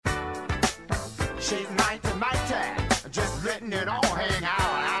She's mighty, mighty, just letting it all hang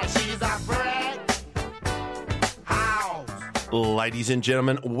out. She's a brick house. Ladies and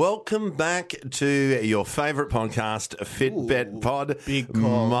gentlemen, welcome back to your favourite podcast, Fitbet Pod. big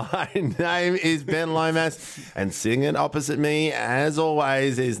call. My name is Ben Lomas, and singing opposite me, as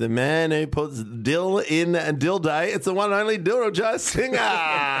always, is the man who puts dill in Dill Day. It's the one and only Dilro Just Singer.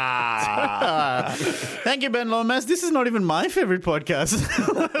 Thank you, Ben Lomas. This is not even my favorite podcast.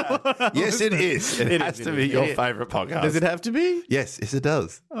 Yes, it is. It has to be your favourite podcast. Does it have to be? Yes, it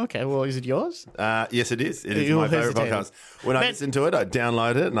does. Okay, well, is it yours? Yes, it is. It is You my favourite hesitated. podcast. When I Ben- listen to it, I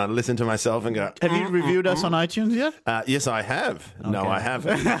download it and I listen to myself and go, Have you reviewed us on iTunes yet? yes, I have. No, Okay. I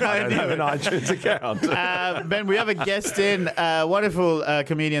haven't. I don't have an iTunes account. Ben, we have a guest in, a wonderful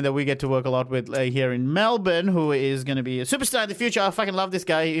comedian that we get to work a lot with here in Melbourne, who is going to be a superstar in the future. I fucking love this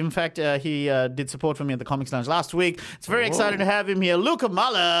guy. In fact, he did support for me at the Comics Lounge last week. It's very exciting to have him here. Luca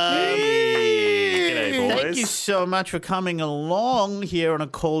Muller. G'day, boys. Thank you so much for coming along here on a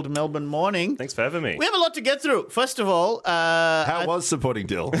cold Melbourne morning. Thanks for having me. We have a lot to get through. First of all, How was supporting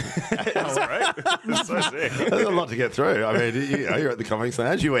Dill? That's all right. That's so sick. There's a lot to get through. I mean, you're at the Comics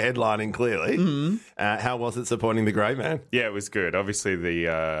Lounge. You were headlining clearly. How was it supporting the Grey Man? Yeah, it was good. Obviously,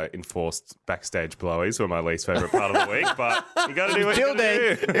 the enforced backstage blowies were my least favourite part of the week, but you got to do what you Dill got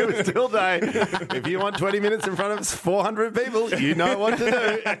to do. It was Dill Day. If you want 20 minutes in front of 400 people, you know what to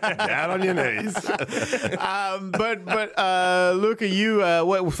do. Down on your knees. but Luca, you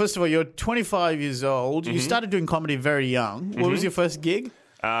well, first of all, you're 25 years old. You started doing comedy very young. What was your first gig?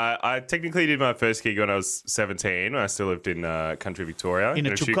 I technically did my first gig when I was 17, when I still lived in country Victoria. In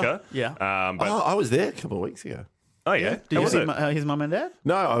Echuca? Yeah. But, I was there a couple of weeks ago. oh, yeah. Did How you was see it? his mum and dad?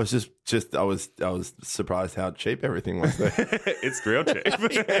 No, I was I was surprised how cheap everything was there. It's real cheap.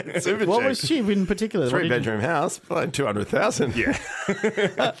 Super What cheap. was cheap in particular? What did you- 3-bedroom house, like 200,000. Yeah.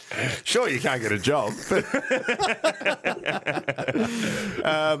 Sure, you can't get a job, but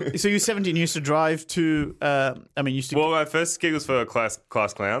So you're 17. You used to drive to. Used to. Well, my first gig was for Class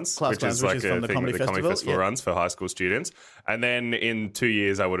Clowns, Class which Clowns, is which like is a from the thing Comedy that the Comedy Festival, Festival yeah. runs for high school students. And then in 2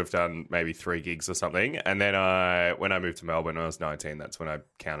 years, I would have done maybe 3 gigs or something. And then when I moved to Melbourne when I was 19, that's when I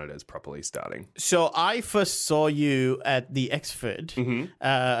counted as properly starting. So I first saw you at the Exford.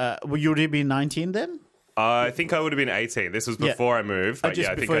 Were you already be 19 then? I think I would have been 18. This was Yeah. before I moved. But just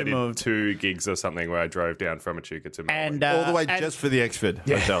I think before I you did moved. 2 gigs or something where I drove down from Echuca to Melbourne. And all the way and- just for the Exford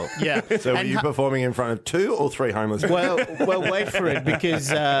Hotel. Yeah. So were And you ho- performing in front of 2 or 3 homeless people? Well, wait for it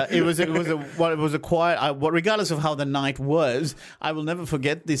because it was a quiet. Regardless of how the night was, I will never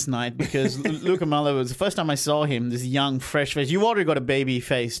forget this night because Luca Muller was the first time I saw him. This young, fresh face. You already got a baby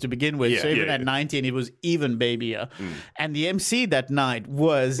face to begin with, so even yeah. at 19, it was even babier. And the MC that night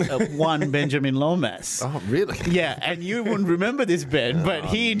was one Benjamin Lomas. Oh, really? Yeah, and you wouldn't remember this, Ben, but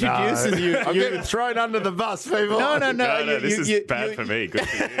he introduces you. I'm getting thrown under the bus, people. No. No, this you- is bad for me. Good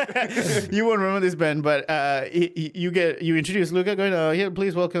for you. You won't remember this, Ben, but you introduce Luca, going, here,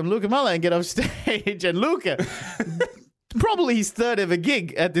 please welcome Luca Muller and get off stage. And Luca, probably his third ever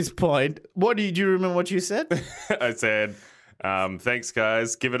gig at this point. Do you remember what you said? I said, thanks,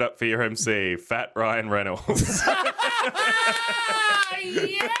 guys. Give it up for your MC, Fat Ryan Reynolds.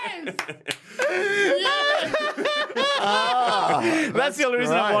 Yes! That's the only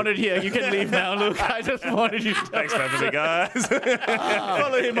reason I great. wanted here. You can leave now, Luca. I just wanted you to Thanks for having me, guys.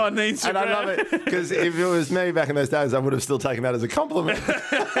 follow him on the Instagram. And I love it because if it was me back in those days, I would have still taken that as a compliment.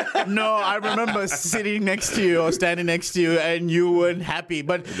 No, I remember sitting next to you or standing next to you, and you weren't happy.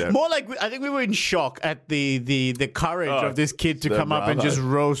 But Yeah. more like I think we were in shock at the courage of this kid to the come up and bravo. just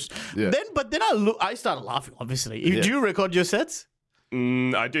roast. Yeah. Then I started laughing. Obviously, Yeah. do you record your sets?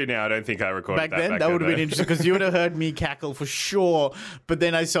 I do now. I don't think I recorded Back then, that would have been though. interesting because you would have heard me cackle for sure. But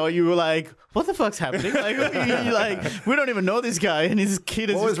then I saw you were like, "What the fuck's happening?" Like we don't even know this guy, and his kid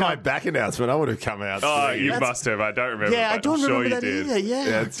is What was just my come- back announcement? I would have come out. Oh, swinging. you must have. I don't remember. Yeah, I but don't I'm sure remember that you did. either.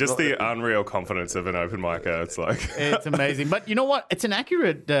 Yeah. it's Just the unreal confidence of an open micer. It's like, It's amazing. But you know what? It's an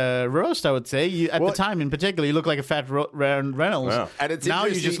accurate roast, I would say. At the time in particular, you look like a fat Reynolds. Wow. And it's now you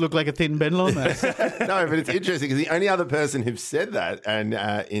interesting- just look like a thin Ben Lomas. No, but it's interesting because the only other person who's said that, and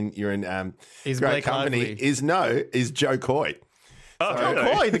you're in Is great Blake company, Lively. is Joe Coy.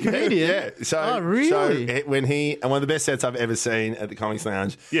 Coy, the comedian. Yeah. So, Oh, really? So when and one of the best sets I've ever seen at the Comics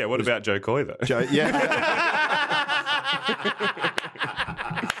Lounge. yeah. What about Joe Coy though? Joe, yeah.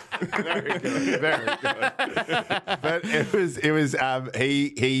 Very good, very good. But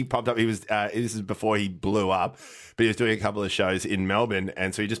he popped up. He was this is before he blew up, but he was doing a couple of shows in Melbourne,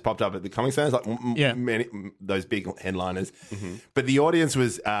 and so he just popped up at the Comic Sans, like many those big headliners. But the audience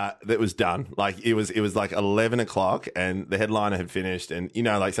was that was done. Like it was like 11 o'clock, and the headliner had finished, and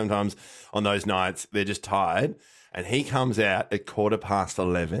like sometimes on those nights they're just tired, and he comes out at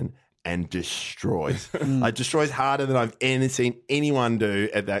 11:15. And destroys. Like destroys harder than I've ever seen anyone do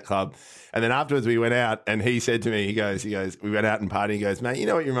at that club. And then afterwards we went out and he said to me, he goes, we went out and partied. He goes, mate, you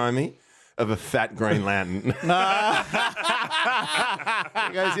know what you remind me? Of a fat Green Lantern.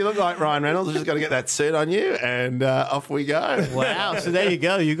 He goes, you look like Ryan Reynolds. I just got to get that suit on you, and off we go. Wow. So there you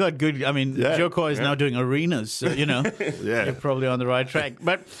go. You got good. I mean, Joe Coy is now doing arenas. So, you're probably on the right track.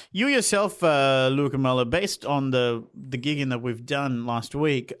 But you yourself, Luke and Muller, based on the gigging that we've done last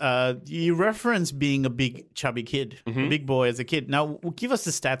week, you reference being a big chubby kid, a big boy as a kid. Now, give us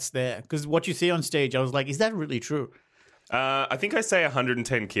the stats there, because what you see on stage, I was like, is that really true? I think I say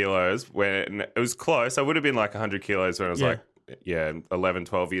 110 kilos when it was close. I would have been like 100 kilos when I was 11,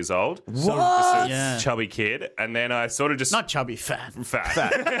 12 years old. What? Just a chubby kid. And then I sort of just... Not chubby, fat.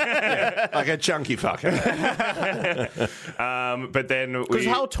 Yeah, like a chunky fucker. But then... Because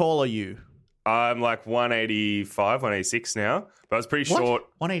how tall are you? I'm like 185, 186 now. But I was pretty short.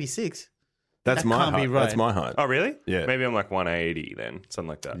 186? That's That my can't height. be right. That's my height. Oh, really? Yeah. Maybe I'm like 180 then, something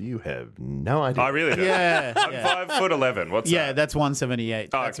like that. You have no idea. I really don't. Yeah. I'm 5'11". What's Yeah, that? that's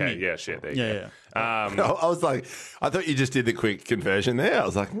 178. Oh, That's okay. me. Yeah, shit. There you go. I was like, I thought you just did the quick conversion there. I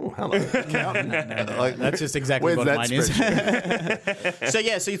was like, oh, hello. Like, That's just exactly where's what that mine is. So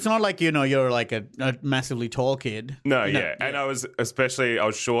it's not like, you're like a massively tall kid. No, yeah. And I was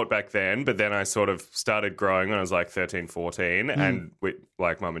short back then, but then I sort of started growing when I was like 13, 14. And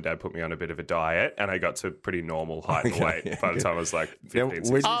like mum and dad put me on a bit of a diet and I got to pretty normal height and weight by the time I was like 15,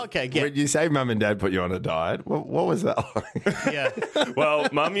 16. When you say mum and dad put you on a diet, what was that like? Yeah. Well,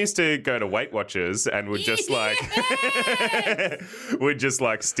 mum used to go to Weight Watchers and would just like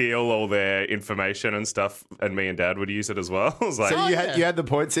steal all their information and stuff, and me and dad would use it as well. I was like, So you had the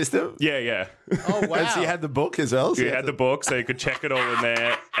point system? yeah. Oh, wow. And so you had the book as well? So You had the book, so you could check it all in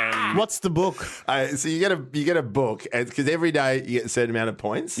there. And What's the book? So you get a book, because every day you get a certain amount of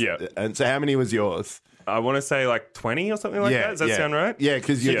points. Yeah. And so how many was yours? I want to say like 20 or something like that. Does that sound right? Yeah,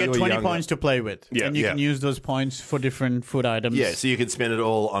 because you You get were 20 younger. points to play with. Yeah. And you can use those points for different food items. Yeah, so you could spend it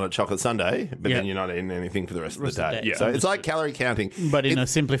all on a chocolate sundae, but Yeah. then you're not eating anything for the rest of the day. Yeah. So it's like calorie counting. But in a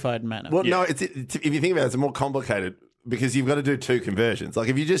simplified manner. Well, no, it's if you think about it, it's more complicated because you've got to do two conversions. Like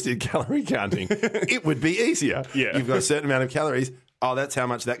if you just did calorie counting, it would be easier. Yeah. You've got a certain amount of calories. Oh, that's how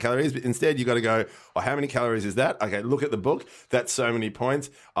much that calorie is. But instead, you've got to go, how many calories is that? Okay, look at the book. That's so many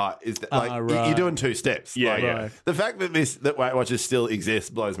points. Is that like right. you're doing two steps? Yeah, Like, yeah. The fact that Weight Watchers still exists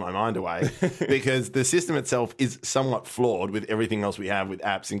blows my mind away because the system itself is somewhat flawed with everything else we have with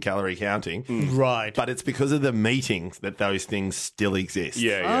apps and calorie counting. Right. But it's because of the meetings that those things still exist.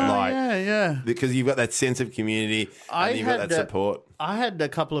 Yeah. yeah. Because you've got that sense of community and you've got that support. I had a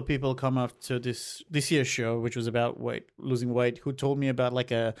couple of people come up to this year's show, which was about losing weight, who told me about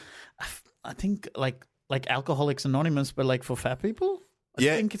I think like Alcoholics Anonymous, but like for fat people. I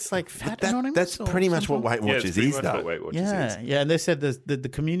think it's like Fat Anonymous. That's or pretty much what something. Weight Yeah, it's Watchers pretty is, much though. what Weight Watchers is. Yeah, and they said the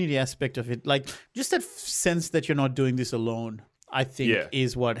community aspect of it, like just that sense that you're not doing this alone, I think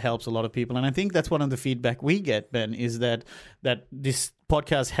is what helps a lot of people. And I think that's one of the feedback we get, Ben, is that this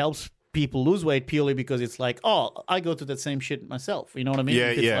podcast helps people lose weight purely because it's like, I go through that same shit myself. You know what I mean?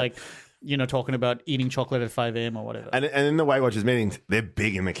 Yeah, If it's yeah. like, talking about eating chocolate at 5 a.m. or whatever. And in the Weight Watchers meetings, they're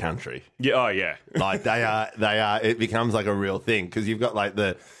big in the country. Yeah. Oh, yeah. Like they are. It becomes like a real thing because you've got like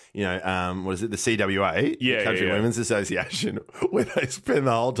the, what is it, the CWA, Yeah, Country yeah. Women's Association, where they spend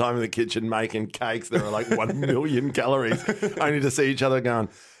the whole time in the kitchen making cakes that are like 1 million calories, only to see each other going,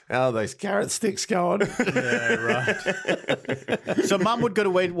 how are those carrot sticks going? Yeah, right. So mum would go to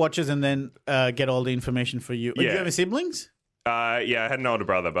Weight Watchers and then get all the information for you. Do you Yeah. have any siblings? Yeah, I had an older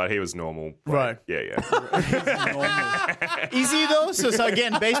brother, but he was normal. Right. Yeah. Normal. Is he though? So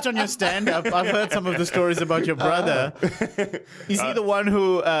again, based on your stand-up, I've heard some of the stories about your brother. Is he the one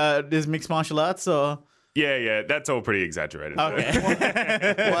who does mixed martial arts or? Yeah. That's all pretty exaggerated. Okay. Well,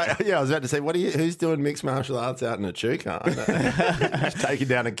 yeah, I was about to say, who's doing mixed martial arts out in a Chuka? Just taking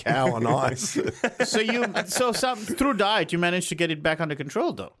down a cow on ice. So through diet, you managed to get it back under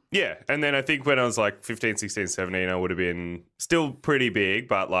control though. Yeah, and then I think when I was like 15, 16, 17, I would have been still pretty big,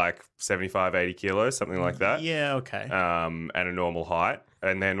 but like 75, 80 kilos, something like that. Yeah, okay. And a normal height.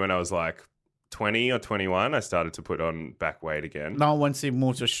 And then when I was like 20 or 21, I started to put on back weight again. Now, once you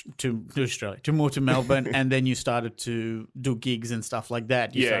moved to Australia, to move to Melbourne, and then you started to do gigs and stuff like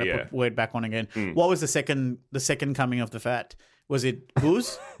that, you started to put weight back on again. What was the second coming of the fat? Was it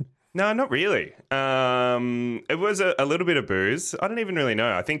booze? No, not really. It was a little bit of booze. I don't even really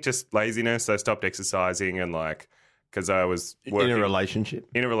know. I think just laziness. I stopped exercising and because I was working In a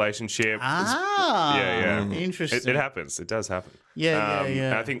relationship. Ah, interesting. It happens. It does happen. Yeah.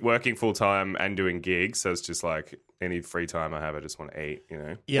 And I think working full time and doing gigs, so it's just like any free time I have, I just want to eat,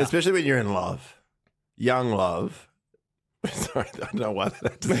 Yeah. Especially when you're in love. Young love. Sorry, I don't know why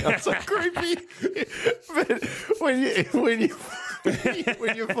that sounds so creepy. But when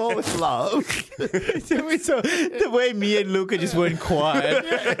you fall in love, So the way me and Luca just went quiet,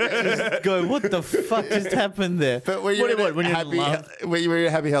 just going, what the fuck just happened there? but when you're in love? a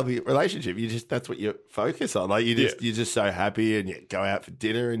happy, healthy relationship, that's what you focus on. Like you're just so happy, and you go out for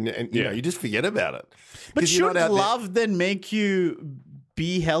dinner, and you just forget about it. But 'Cause you're should not out there- love then make you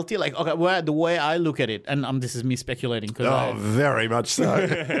be healthy? Like, okay, the way I look at it, and this is me speculating, Oh, very much so.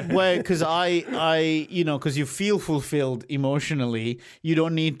 because because you feel fulfilled emotionally, you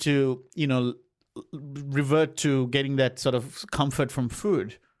don't need to, revert to getting that sort of comfort from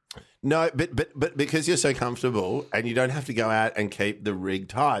food. No, but because you're so comfortable, and you don't have to go out and keep the rig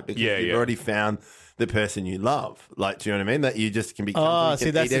tight because you've already found the person you love. Like, do you know what I mean? That you just can be comfortable. Oh, you see,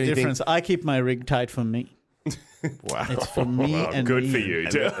 can that's eat the anything. difference. I keep my rig tight for me. Wow. It's for me and Good me. for you.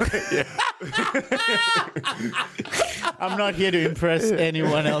 I'm not here to impress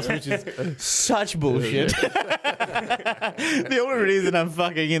anyone else, which is such bullshit. The only reason I'm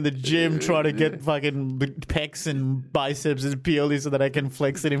fucking in the gym trying to get fucking pecs and biceps is purely so that I can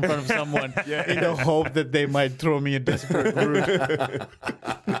flex it in front of someone in the hope that they might throw me a desperate route.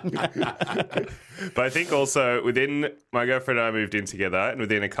 But I think also within my girlfriend and I moved in together, and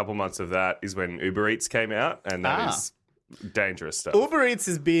within a couple months of that is when Uber Eats came out, and that is dangerous stuff. Uber Eats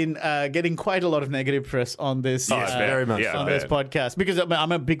has been getting quite a lot of negative press on this. very much Yeah, on I this bet. podcast, because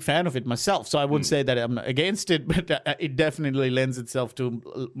I'm a big fan of it myself, so I wouldn't say that I'm against it, but it definitely lends itself to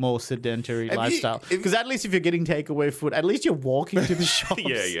a more sedentary lifestyle. Because at least if you're getting takeaway food, at least you're walking to the shops.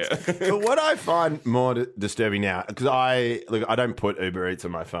 Yeah. But what I find more disturbing now, because I don't put Uber Eats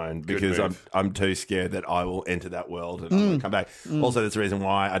on my phone because move. I'm too scared that I will enter that world and I'm going to come back. Also, that's the reason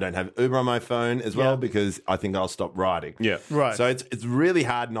why I don't have Uber on my phone as well, because I think I'll stop riding. Yeah. Right. So it's really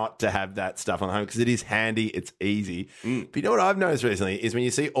hard not to have that stuff on home because it is handy, it's easy. But you know what I've noticed recently is when you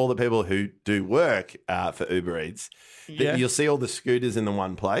see all the people who do work for Uber Eats, that you'll see all the scooters in the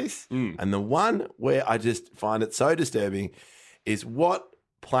one place. And the one where I just find it so disturbing is what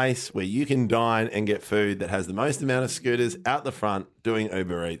place where you can dine and get food that has the most amount of scooters out the front doing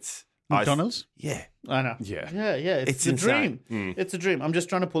Uber Eats. McDonald's? Yeah. I know. Yeah. It's a insane. dream. It's a dream. I'm just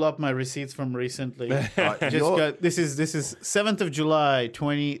trying to pull up my receipts from recently. This You're- is 7th of July,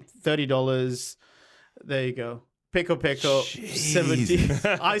 $30. There you go. Pico 70.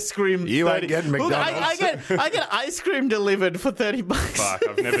 Ice cream. You ain't 30. getting Look, McDonald's. I get ice cream delivered for $30. Fuck,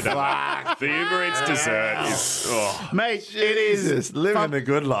 I've never done that. The Uber Eats dessert is... Mate, it is Jesus, living a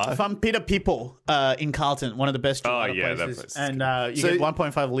good life. from Peter People in Carlton, one of the best gelato yeah, that places. place is And you So- get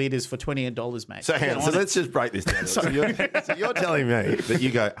 1.5 litres for $28, mate. So hang on, so let's just break this down. So you're telling me that you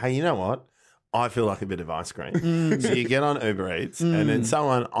go, hey, you know what? I feel like a bit of ice cream. So you get on Uber Eats and then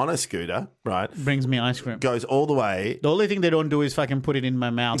someone on a scooter, right, brings me ice cream. goes all the way. The only thing they don't do is fucking put it in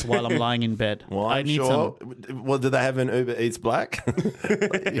my mouth while I'm lying in bed. Well, I I'm need sure. Well, do they have an Uber Eats Black? some.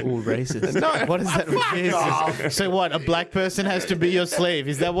 Ooh, racist. No. What is that? Racist? So what? A black person has to be your slave?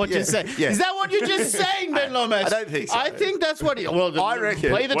 Is that what you're saying? yeah. Is that what you're just saying, Ben Lomas? I don't think so. I think that's what. Well, I reckon-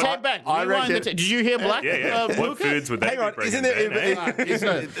 Play the well, tape back. I Rewind the reckon- tape. Did you hear black? Yeah. What Luca? foods would they Hang be on, bringing isn't there then, Uber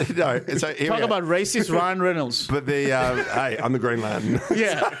eh? No, so here we Talk go. about racist Ryan Reynolds. But the hey, I'm the Green Lantern.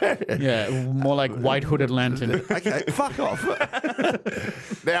 Yeah, more like white hooded lantern. Okay, fuck off.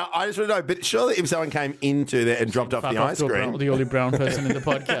 Now I just want to know, but surely if someone came into there and dropped off Fuck the off ice to cream, the only brown person in the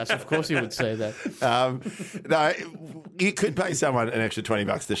podcast. Of course, you would say that. no, you could pay someone an extra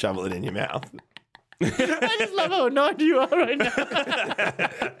 $20 to shovel it in your mouth. I just love how annoyed you are right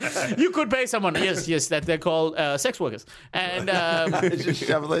now. You could pay someone. Yes, that they're called sex workers. And Just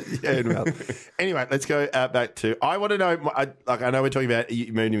shovel it in your mouth. Anyway, let's go back to. I want to know. I know we're talking about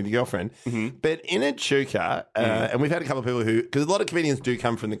you moving with your girlfriend, but in Echuca, and we've had a couple of people who, because a lot of comedians do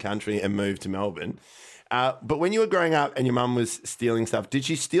come from the country and move to Melbourne. But when you were growing up and your mum was stealing stuff, did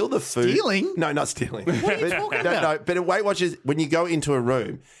she steal the food? Stealing? No, not stealing. What are you talking about? No, but at Weight Watchers, when you go into a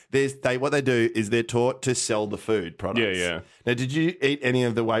room, what they do is they're taught to sell the food products. Yeah. Now, did you eat any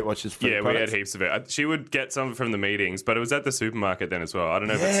of the Weight Watchers food Yeah, products? we had heaps of it. She would get some from the meetings, but it was at the supermarket then as well. I don't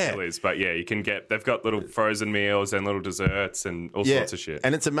know if it still is, but yeah, you can get. They've got little frozen meals and little desserts and all sorts of shit.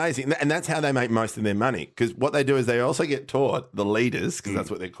 And it's amazing. And that's how they make most of their money. Because what they do is they also get taught, the leaders, because that's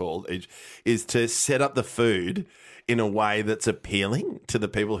what they're called, is to set up the food in a way that's appealing to the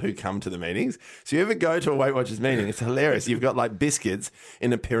people who come to the meetings. So you ever go to a Weight Watchers meeting, it's hilarious. You've got like biscuits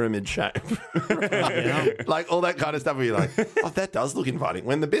in a pyramid shape. Like all that kind of stuff where you're like, oh, that does look inviting.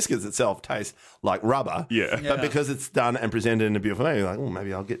 When the biscuits itself taste like rubber. Yeah. But because it's done and presented in a beautiful way, you're like, oh,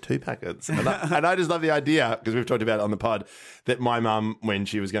 maybe I'll get 2 packets. And I just love the idea, because we've talked about it on the pod, that my mum, when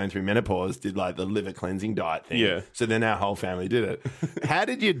she was going through menopause, did like the liver cleansing diet thing. Yeah. So then our whole family did it. How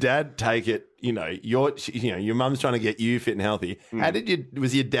did your dad take it? Your mum's trying to get you fit and healthy.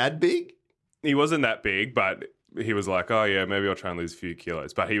 Was your dad big? He wasn't that big, but he was like, oh yeah, maybe I'll try and lose a few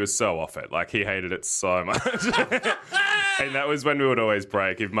kilos. But he was so off it. Like, he hated it so much. And that was when we would always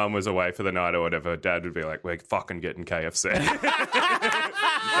break. If mum was away for the night or whatever, dad would be like, we're fucking getting KFC.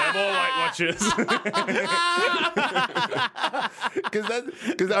 They're more Weight Watchers.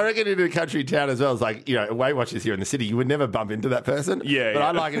 Because I reckon in a country town as well, it's like, Weight Watchers here in the city, you would never bump into that person. Yeah, But yeah.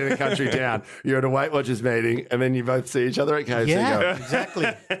 I like it in a country town. You're at a Weight Watchers meeting and then you both see each other at KFC Yeah, and go, exactly.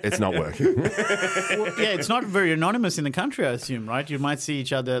 it's not working. Well, yeah, it's not very anonymous in the country, I assume, right? You might see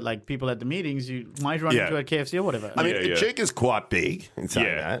each other, like people at the meetings. You might run Yeah. into a KFC or whatever. I mean, Yeah. Chuka's quite big in saying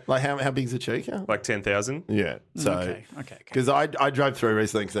Yeah. that. Like, how big's a Chuka? Like 10,000. Yeah. So, Okay. Because I drove through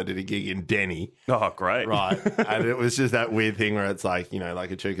recently because I did a gig in Denny. Oh, great. Right. And it was just that weird thing where it's like,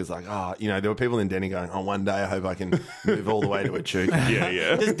 like a Chuka's like, there were people in Denny going, one day I hope I can move all the way to a Chuka.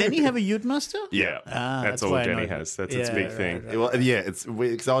 Yeah. Does Denny have a Youth Master? Yeah. Ah, that's that's all why I Denny know. has. That's its big right, thing. right. Well, yeah, it's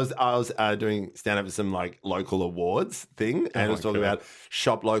weird because I was doing stand up at some like local awards thing, and it was talking about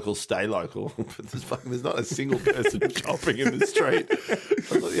shop local, stay local. But there's not a single person shopping in the street.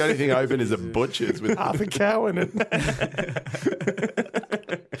 The only thing open is a butcher's with half a cow in it.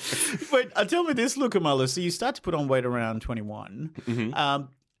 Wait, tell me this, Luca Muller. So you start to put on weight around 21. Mm-hmm.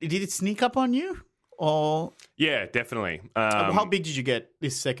 Did it sneak up on you? Or Yeah, definitely. how big did you get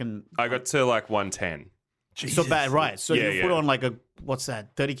this second? I got to like 110. So bad, right? So Yeah, you put yeah. on like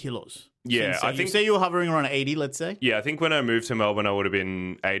 30 kilos. Yeah, So I you think- say you were hovering around 80, let's say. Yeah, I think when I moved to Melbourne, I would have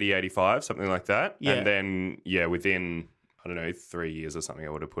been 80, 85, something like that. Yeah. And then, within, 3 years or something, I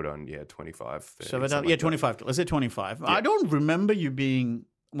would have put on, 25, 30. So something like that. 25. Let's say 25. I don't remember you being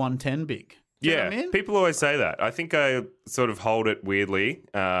 110 big. Do you know Yeah, what I mean? people always say that. I think I sort of hold it weirdly.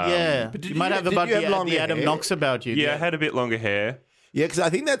 Yeah, But you might have about did you have longer the Adam hair? Knox about you. Yeah, I had a bit longer hair. Yeah, because I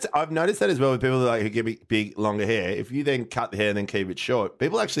think I've noticed that as well with people who get big, longer hair. If you then cut the hair and then keep it short,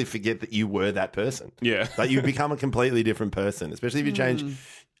 people actually forget that you were that person. Yeah. Like you become a completely different person, especially if you change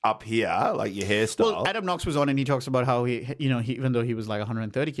up here, like your hairstyle. Well, Adam Knox was on and he talks about how he even though he was like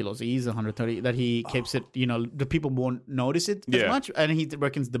 130 kilos, he's 130, that he keeps it, the people won't notice it as Yeah. much. And he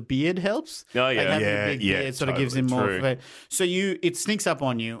reckons the beard helps. Oh, Like yeah. having Yeah, a big yeah, beard sort of gives him totally more. true. So it sneaks up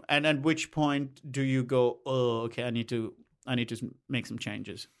on you. And at which point do you go, oh, okay, I need to make some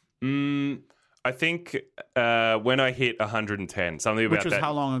changes? I think when I hit 110, something about Which was that.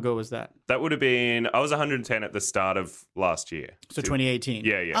 how long ago was that? That would have been, I was 110 at the start of last year. So 2018.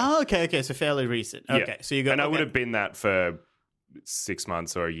 Yeah, yeah. Oh, okay. So fairly recent. Yeah. Okay. So you go, And I okay. would have been that for 6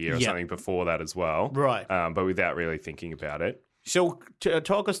 months or a year or Yeah. something before that as well. Right. But without really thinking about it. So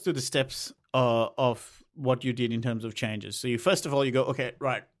talk us through the steps of what you did in terms of changes. So first of all, you go, okay,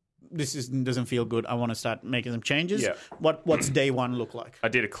 right, doesn't feel good. I want to start making some changes. Yeah. What's day one look like? I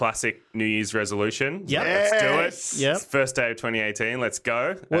did a classic New Year's resolution. Yep. Let's do Yes. it. Yep. It's first day of 2018. Let's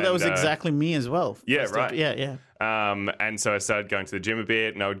go. Well, that And, was exactly me as well. yeah, First right. Yeah. And so I started going to the gym a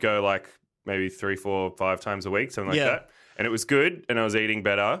bit, and I would go like maybe 3, 4, 5 times a week, something like Yeah. that. And it was good, and I was eating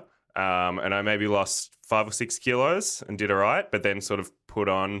better. And I maybe lost 5 or 6 kilos and did all right, but then sort of put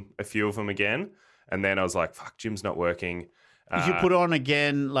on a few of them again. And then I was like, fuck, gym's not working. If you put on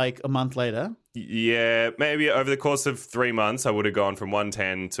again like a month later. Yeah, maybe over the course of 3 months, I would have gone from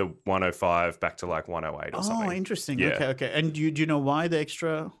 110 to 105 back to like 108 or something. Oh, interesting. Yeah. Okay. And do you know why the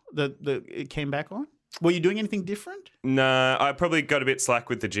extra it came back on? Were you doing anything different? No, I probably got a bit slack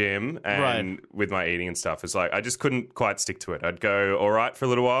with the gym and Right. with my eating and stuff. It's like I just couldn't quite stick to it. I'd go all right for a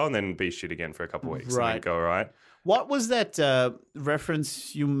little while and then be shit again for a couple of weeks. And Right. then go all right. What was that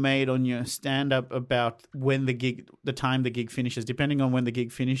reference you made on your stand-up about when the time the gig finishes, depending on when the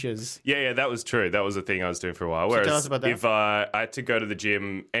gig finishes? Yeah, that was true. That was a thing I was doing for a while. So Whereas tell us about that. if I had to go to the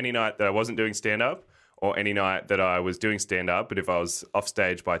gym any night that I wasn't doing stand-up, or any night that I was doing stand-up, but if I was off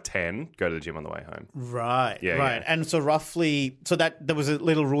stage by 10, go to the gym on the way home. Right. Yeah, right. yeah. And so roughly, so that there was a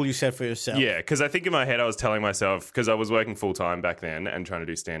little rule you set for yourself. Yeah, because I think in my head I was telling myself, because I was working full-time back then and trying to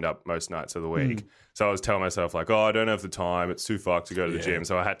do stand-up most nights of the week. So I was telling myself, like, oh, I don't have the time. It's too fucked to go to the gym.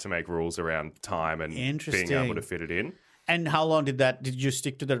 So I had to make rules around time and being Interesting. able to fit it in. And how long did you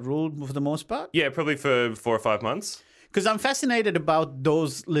stick to that rule for the most part? Yeah, probably for 4 or 5 months. Because I'm fascinated about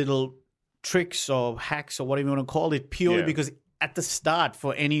those little tricks or hacks or whatever you want to call it, purely Yeah. because at the start,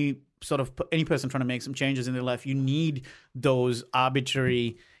 for any person trying to make some changes in their life, you need those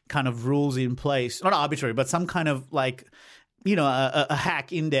arbitrary kind of rules in place. Not arbitrary, but some kind of like, a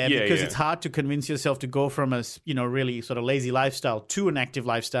hack in there, Yeah, because yeah. it's hard to convince yourself to go from a, really sort of lazy lifestyle to an active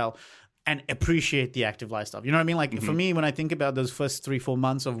lifestyle and appreciate the active lifestyle. You know what I mean? Like for me, when I think about those first 3-4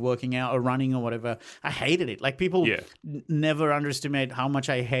 months of working out or running or whatever, I hated it. Like people never underestimate how much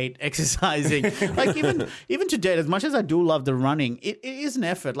I hate exercising. Like even today, as much as I do love the running, it is an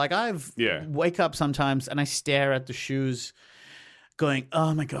effort. Like wake up sometimes and I stare at the shoes going,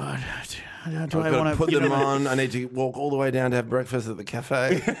 oh my God, do I want to put them on? I need to walk all the way down to have breakfast at the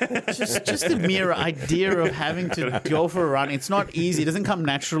cafe. just the mere idea of having to go for a run, it's not easy. It doesn't come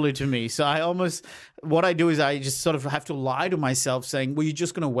naturally to me. So what I do is I just sort of have to lie to myself saying, well, you're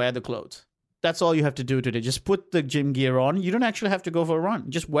just going to wear the clothes. That's all you have to do today. Just put the gym gear on. You don't actually have to go for a run.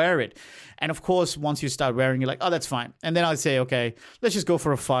 Just wear it. And of course, once you start wearing it, you're like, oh, that's fine. And then I'd say, okay, let's just go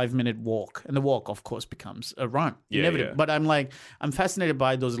for a 5-minute walk. And the walk, of course, becomes a run. Yeah. But I'm fascinated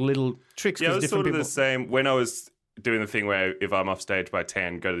by those little tricks. Yeah, it was different sort of people... the same when I was doing the thing where if I'm off stage by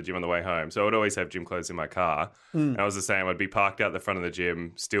 10, go to the gym on the way home. So I would always have gym clothes in my car. And I was the same. I'd be parked out the front of the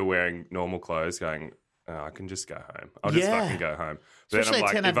gym, still wearing normal clothes, going, I can just go home. I'll just fucking go home. But Especially then I'm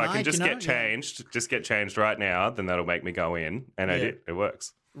at 10 like, if at I can night, just get changed right now, then that'll make me go in. And I did. It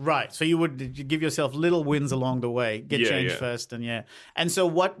works. Right. So you would give yourself little wins along the way. Get changed first and And so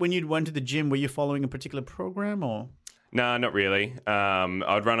when you went to the gym, were you following a particular program or? No, not really.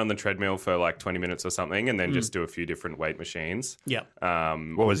 I'd run on the treadmill for like 20 minutes or something and then just do a few different weight machines. Yeah.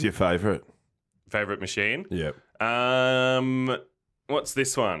 What was your favourite? Favorite machine? Yep. What's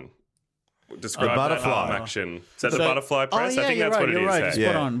this one? Describe butterfly. that arm action. Is that the butterfly press? Oh, yeah, I think you're that's right, what it you're is. right. eh? It's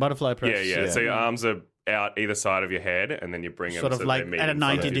put on butterfly press. Yeah. So your arms are out either side of your head, and then you bring them Sort of so like they meet at a in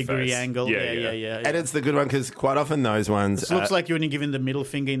front of your 90-degree face. angle. Yeah. And it's the good one because quite often those ones. It looks like you're only giving the middle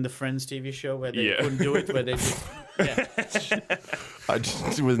finger in the Friends TV show where they couldn't do it, where they just... Yeah. I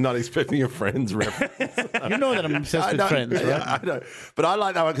just was not expecting a Friends reference. You know that I'm obsessed with Friends, right? Yeah, I know. But I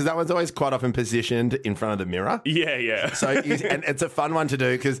like that one because that one's always quite often positioned in front of the mirror. Yeah. So and it's a fun one to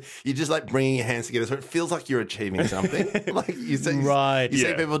do because you're just like bringing your hands together, so it feels like you're achieving something. Like you see, Right. You see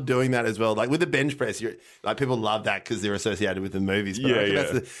Yeah. people doing that as well. Like with the bench press, like people love that because they're associated with the movies. But I reckon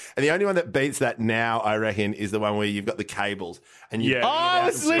Yeah. and the only one that beats that now, I reckon, is the one where you've got the cables and you. Yeah. Oh, I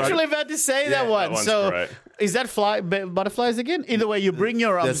was literally about to say that one. that one's So great. is that butterflies again? Either way, you bring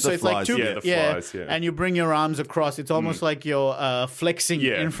your arms. That's So the it's like flies. two. Yeah, the flies, yeah. And you bring your arms across. It's almost like you're flexing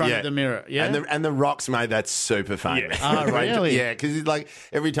Yeah. in front of the mirror. Yeah. And the Rock's made that super famous. Ah, really? Yeah, because it's like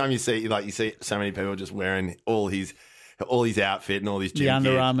every time you see so many people just wearing all his outfit and all his gym the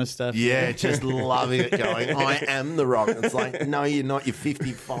Under gear. Armour stuff. Yeah, just loving it going, I am the Rock. It's like, no, you're not. You're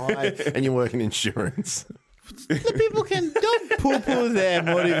 55 and you're working insurance. The people don't poo-poo their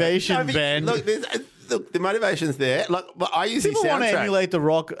motivation, Ben. Look, the motivation's there. Like, but I use People his want to soundtrack. emulate The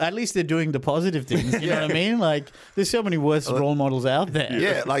Rock. At least they're doing the positive things. You know what I mean? Like, there's so many worse role models out there.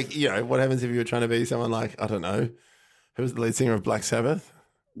 Yeah, like, what happens if you were trying to be someone like, I don't know, who was the lead singer of Black Sabbath?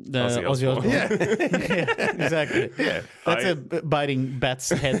 Ozzy Osbourne. Osbourne. Yeah. Yeah, exactly. Yeah. That's biting bats'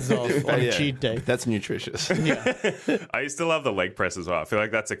 heads off on Yeah. cheat day. That's nutritious. Yeah. I used to love the leg press as well. I feel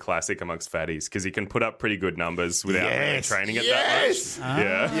like that's a classic amongst fatties because you can put up pretty good numbers without really Yes. training it Yes. that much.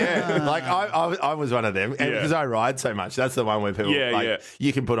 Yeah. Yeah, like I was one of them, and Yeah. because I ride so much, that's the one where people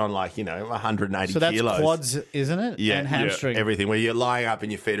you can put on 180 So that's kilos. quads, isn't it? Yeah, And hamstring. everything where you're lying up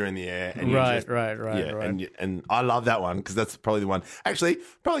and your feet are in the air. And you Right, just, right. And I love that one because that's probably the one. Actually,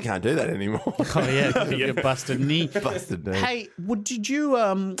 probably can't do that anymore. Oh yeah, 'cause of your busted knee. Busted knee. Hey, did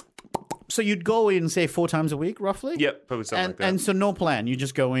you so you'd go in say 4 times a week roughly? Yep, probably something like that. And so no plan. You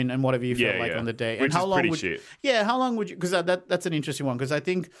just go in and whatever you feel Yeah, like yeah. on the day. Which and how is long pretty would shit. Yeah, how long would you? Because that's an interesting one. Because I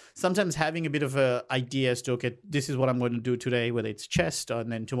think sometimes having a bit of a idea as to okay, this is what I'm going to do today, whether it's chest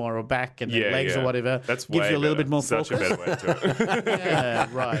and then tomorrow back and then legs or whatever, That's gives way you a little better. bit more Such focus. a better way to do it. Yeah,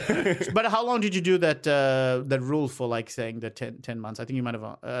 right. But how long did you do that rule for, like saying the 10 months? I think you might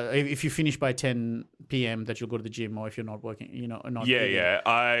have if you finish by 10 p.m. that you'll go to the gym, or if you're not working, not Yeah, eating. yeah.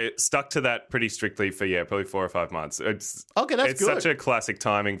 I stuck to to that pretty strictly for probably 4 or 5 months. It's Okay, that's it's good. such a classic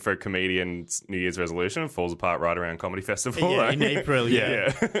timing for a comedian's New Year's resolution. It falls apart right around Comedy Festival. Yeah, in April,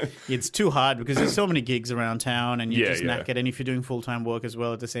 yeah. yeah. It's too hard because there's so many gigs around town and you Yeah, just yeah. knackered. And if you're doing full-time work as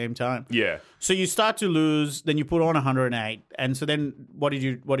well at the same time. Yeah. So you start to lose, then you put on 108. And so then what did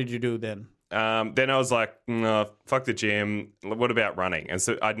you do then? Then I was like, no, fuck the gym. What about running? And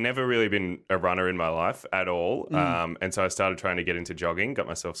so I'd never really been a runner in my life at all. And so I started trying to get into jogging, got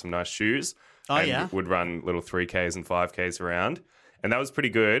myself some nice shoes. Oh, and yeah? would run little 3Ks and 5Ks around. And that was pretty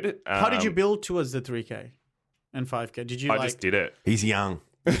good. How did you build towards the 3K and 5K? Did you I just did it. He's young.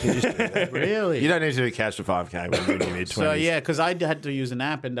 You can just do that. Really? You don't need to do Couch to 5K when you're in your mid-20s. So yeah, because I had to use an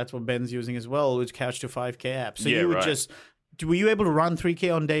app, and that's what Ben's using as well, which Couch to 5K app. So Yeah, you would right. were you able to run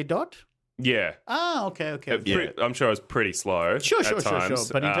 3K on day dot? Yeah. Ah, okay. I'm sure I was pretty slow. Sure. at times.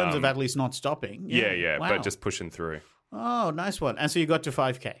 But in terms of at least not stopping. Yeah. Wow. But just pushing through. Oh, nice one. And so you got to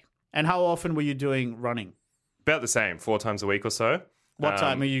 5K. And how often were you doing running? About the same, 4 times a week or so. What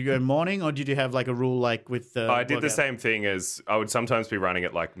time are you going morning, or did you have like a rule like with the? I did the workout? same thing as I would sometimes be running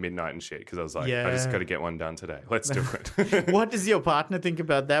at like midnight and shit because I was like, I just Yeah. got to get one done today. Let's do it. What does your partner think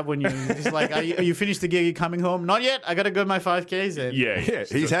about that when you just like, are you finished the gig? Are you coming home? Not yet. I got to go my 5Ks in. Yeah,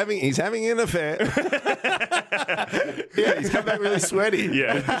 he's having an affair. Yeah, he's come back really sweaty.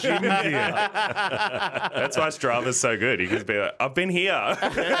 Yeah. That's why Strava's so good. He can just be like, I've been here.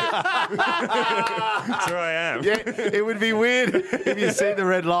 That's where I am. Yeah, it would be weird if you see the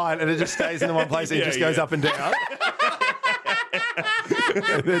red line and it just stays in the one place and it Yeah, just goes yeah. up and down.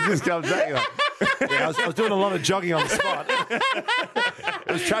 And then it just comes back. You're like, yeah, I was doing a lot of jogging on the spot.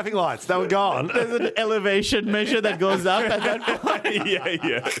 It was traffic lights. They were gone. There's an elevation measure that goes up at that point.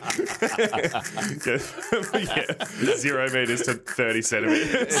 Yeah. 0 meters to 30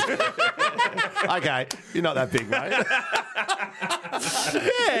 centimeters. Okay, you're not that big, mate.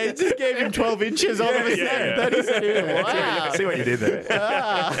 Yeah, it just gave him 12 inches all of a yeah, sudden. yeah. 30 centimeters. Wow. See what you did there.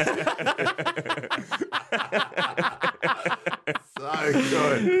 So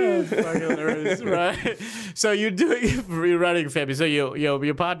good. Fucking hilarious, right? So you're doing you're running, Fabby. So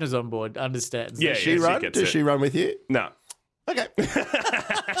your partner's on board, understands. Yeah, Does she run? gets Does it. she run with you? No. Okay.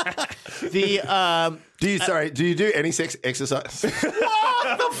 The Do you do any sex exercise?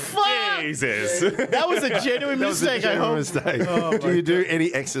 what the fuck? Jesus. That was a genuine That was a mistake. I genuine hope. mistake. Oh, do you do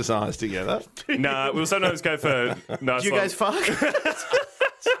any exercise together? Nah, we'll sometimes go for nice Do you guys fuck?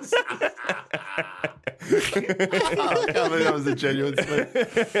 Oh, I can't believe that was a genuine slip.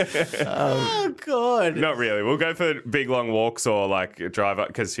 Oh god. Not really. We'll go for big long walks or like drive up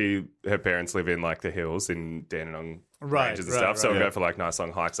because her parents live in like the hills in Dandenong Right, ranges and right, stuff. So right. we'll go for like nice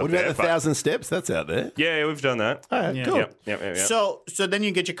long hikes up What about there. the 1,000 steps? That's out there. Yeah, we've done that. All right, Yeah. cool. Yep. So then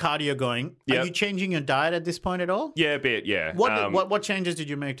you get your cardio going. Are Yep. you changing your diet at this point at all? Yeah, a bit. Yeah. What changes did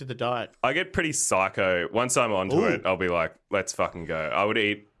you make to the diet? I get pretty psycho. Once I'm onto Ooh. it, I'll be like, let's fucking go. I would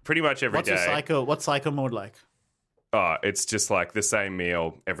eat pretty much every day. What's psycho mode like? Oh, it's just like the same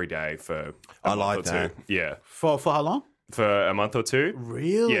meal every day for I a like month or that. two. Yeah. For how long? For a month or two.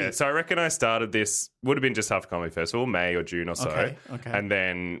 Really? Yeah, so I reckon I started this, would have been just after Comedy Festival, May or June or so. Okay. And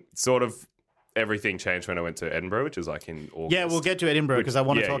then sort of everything changed when I went to Edinburgh, which is like in August. Yeah, we'll get to Edinburgh because I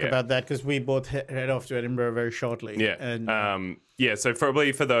want to yeah, talk yeah. about that because we both head off to Edinburgh very shortly. Yeah. And So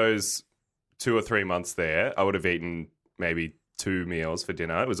probably for those 2 or 3 months there, I would have eaten maybe 2 meals for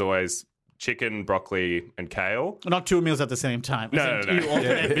dinner. It was always chicken, broccoli, and kale. not 2 meals at the same time. No. You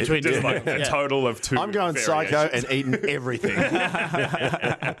alternate between Just two. like a Yeah. total of 2 I'm going psycho variations. and eating everything.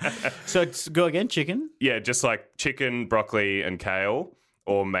 So go again, chicken, Yeah, just like chicken, broccoli, and kale.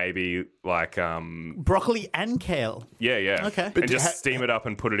 Or maybe like, broccoli, and kale. yeah. Okay. And But just steam it up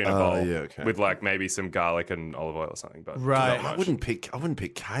and put it in a Oh, bowl yeah, okay. with like maybe some garlic and olive oil or something. But Right. not I much. wouldn't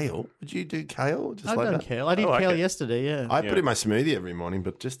pick kale. Would you do kale? Just I've like done that? kale. I did like kale it. yesterday. Yeah. I put it in my smoothie every morning,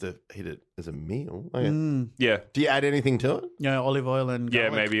 but just to eat it as a meal. Okay. Yeah. Do you add anything to it? Olive oil and Yeah,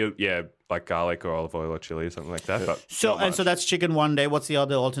 garlic. maybe like garlic or olive oil or chili or something like that. But So not and so much. that's chicken one day. What's the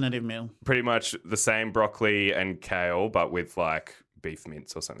other alternative meal? pretty much the same broccoli and kale, but with like beef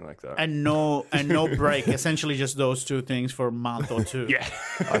mince or something like that. And no break. Essentially, just those two things for a month or two. yeah.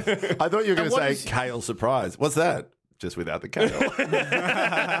 I thought you were going to what say is- kale surprise. What's that? Just without the kale.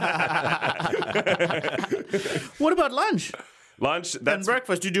 What about lunch Lunch, and that's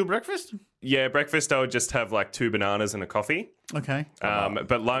breakfast? Do you do breakfast? yeah, breakfast I would just have like 2 bananas and a coffee. Okay.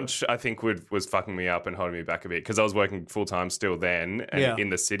 But lunch I think was fucking me up and holding me back a bit because I was working full time still then and Yeah. in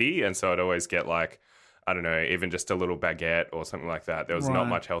the city, and so I'd always get like, I don't know, even just a little baguette or something like that. There was Right. not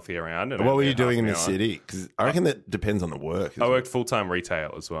much healthy around. And What were only you doing in half the an hour. city? Because I reckon that depends on the work. I worked full time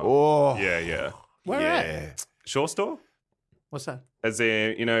retail as well. Oh, Yeah. Where yeah. at? Shore store? What's that? As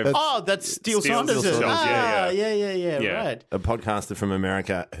in, you know, Oh, that's Steele Steele Saunders. Saunders, Yeah, right. A podcaster from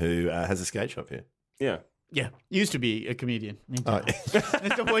America who has a skate shop here. yeah. Yeah, used to be a comedian. Oh,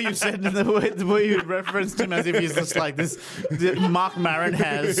 It's the way you said it, the way you referenced him as if he's just like this. Mark Maron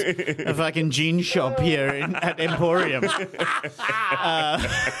has a fucking jean shop here at Emporium.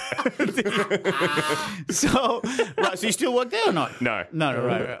 So you still work there or not? No. No,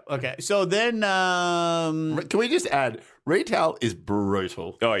 right. Okay. So then, Can we just add, retail is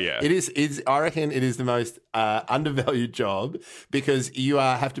brutal. Oh, yeah. It is. I reckon it is the most undervalued job because you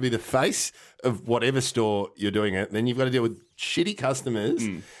have to be the face of whatever store you're doing it. Then you've got to deal with shitty customers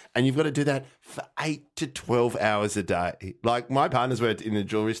and you've got to do that for 8 to 12 hours a day. Like my partner's worked in a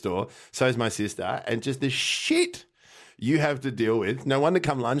jewelry store, so is my sister, and just the shit you have to deal with. No wonder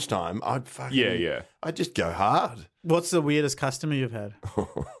come lunchtime, I'd just go hard. what's the weirdest customer you've had?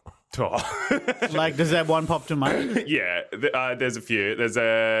 Oh. Like, does that one pop to mind? Yeah, there's a few. There's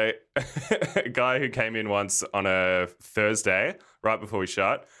a guy who came in once on a Thursday, right before we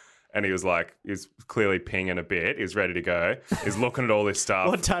shut, and he was clearly pinging a bit. He was ready to go. He's looking at all this stuff.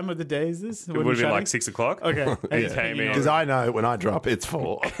 What time of the day is this? It would have been like 6 o'clock. Okay. And he came in. Because I know when I drop, it's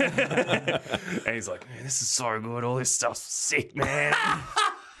 4. And he's like, man, this is so good. All this stuff's sick, man.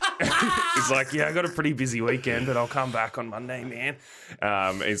 He's like, yeah, I got a pretty busy weekend, but I'll come back on Monday, man.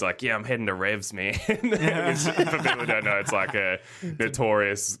 He's like, yeah, I'm heading to Revs, man. Which, for people who don't know, it's like a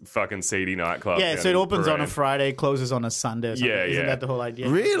notorious fucking seedy nightclub. Yeah, down so it in opens on a Baroon. Friday, closes on a Sunday. Or something. Yeah, Isn't yeah. that the whole idea?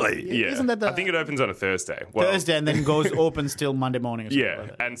 Really? Yeah, Isn't that the- I think it opens on a Thursday. Well, Thursday and then goes open still Monday morning. Or something Yeah,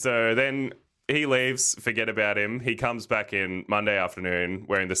 like that. and so then he leaves, forget about him. He comes back in Monday afternoon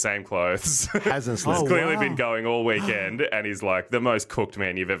wearing the same clothes. Hasn't slept. Oh, Clearly wow. been going all weekend, and he's like the most cooked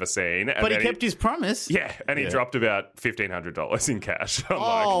man you've ever seen. And But he then kept his promise. Yeah, and he dropped about $1,500 in cash. I'm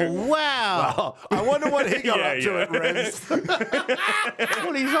Oh, like, wow. Oh, I wonder what he got Yeah, up to yeah. at Revs.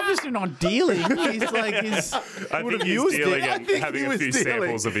 Well, he's obviously not dealing. He's like, I would think have he's used dealing it. I and think having he a was few dealing.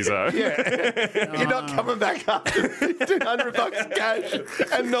 samples of his own. You're not coming back up to $1,500 cash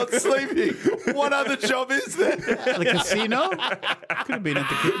and not sleeping. What other job is there? The casino? Could have been at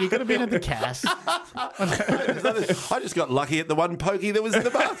the. You could have been at the cast. I just got lucky at the one pokey that was in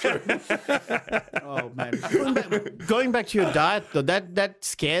the bathroom. Oh man. Going back to your diet though, that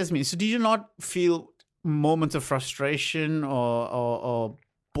scares me. So do you not feel moments of frustration or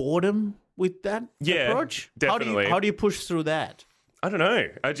boredom with that Yeah, approach? definitely. How do you push through that? I don't know.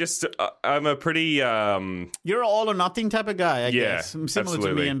 I'm a pretty, You're an all or nothing type of guy, I Yeah, guess. Similar to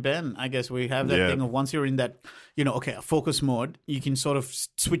absolutely. me and Ben. I guess we have that Yeah. thing of once you're in that, focus mode, you can sort of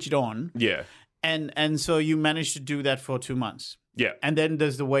switch it on. yeah. And so you managed to do that for 2 months. Yeah. And then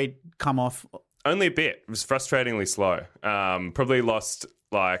does the weight come off? Only a bit. It was frustratingly slow. Probably lost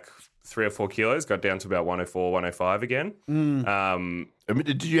like 3 or 4 kilos, got down to about 104, 105 again. I mean,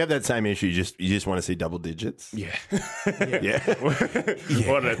 did you have that same issue? You just want to see double digits? Yeah. Yeah.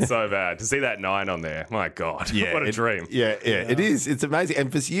 Wanted it so bad. To see that 9 on there, my God. What a dream. Yeah, it is. It's amazing. And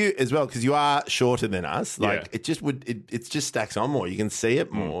for you as well, because you are shorter than us, like Yeah. it just stacks on more. You can see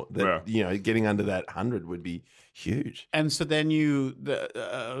it more. That, getting under that 100 would be huge. And so then you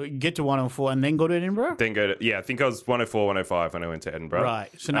get to 104 and then go to Edinburgh? Then go to, I think I was 104, 105 when I went to Edinburgh. Right.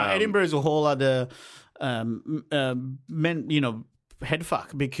 So now Edinburgh is a whole other head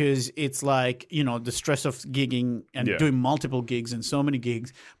fuck because it's like, the stress of gigging and Yeah. doing multiple gigs and so many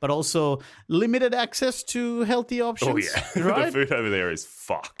gigs, but also limited access to healthy options. Oh, yeah. Right? The food over there is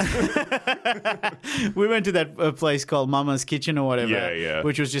fucked. We went to that place called Mama's Kitchen or whatever, Yeah, yeah.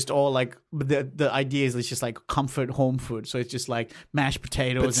 which was just all like the idea is it's just like comfort home food. So it's just like mashed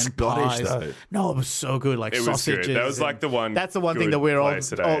potatoes But and Scottish, pies. though. No, it was so good, like It was sausages. good. That was like and- the one That's the one thing good that we're all. place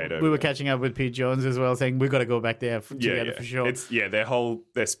that I ate we over were there. catching up with Pete Jones as well, saying we got to go back there together for sure. It's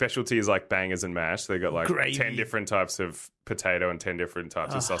their specialty is like bangers and mash. They got like Gravy. 10 different types of potato and 10 different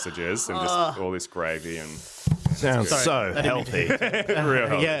types of sausages and just all this gravy and Sounds so I didn't mean healthy. real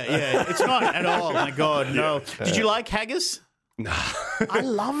healthy. Yeah, it's not at all. My God, no. Did you like haggis? No, I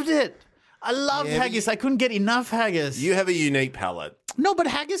loved it. I loved haggis. I couldn't get enough haggis. You have a unique palate. No, but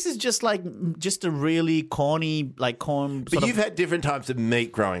haggis is just a really corny, like corn. But sort you've of, had different types of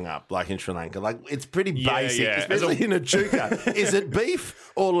meat growing up, like in Sri Lanka. Like it's pretty Yeah, basic, yeah. especially in a chuka. Is it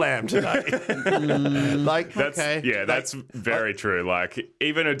beef or lamb today? Like That's Okay. that's very true. Like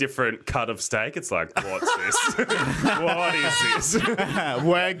even a different cut of steak, it's like, what's this? What is this?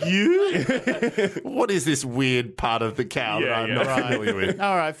 Wagyu. what is this weird part of the cow that Yeah, I'm yeah. not Right. familiar with?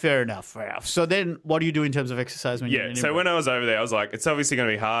 All right, fair enough. So then, what do you do in terms of exercise when you're Yeah. in So when I was over there, I was like, it's obviously going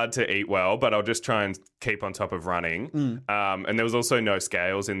to be hard to eat well, but I'll just try and keep on top of running. And there was also no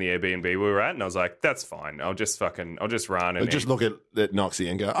scales in the Airbnb we were at, and I was like, that's fine. I'll just run and Just eat. look at Noxie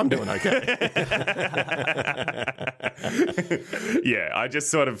and go, I'm doing okay. Yeah, I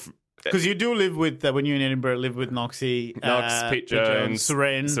just sort of Because you do live with, when you're in Edinburgh, live with Noxie, Pete Jones,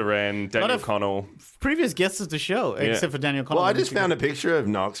 Seren. Daniel of- Connell. Previous guests of the show, except for Daniel Connell. Well, I just found a picture of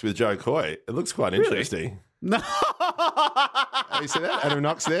Knox with Joe Coy. It looks quite interesting. No. Have you seen that? Adam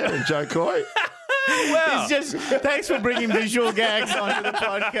Knox there and Joe Coy. It's just, thanks for bringing visual gags onto the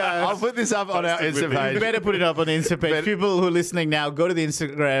podcast. I'll put this up on our Insta You page. better put it up on the Insta page. People who are listening now, go to the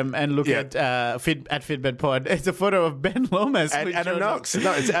Instagram and look Yeah. at Fitbed Pod. It's a photo of Ben Lomas. And with Adam Joe Knox.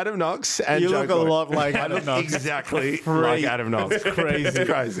 No, it's Adam Knox and You Joe look a Coy. lot like I Adam look Knox. exactly Crazy. like Adam Knox. It's crazy. It's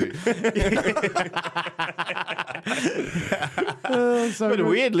crazy. But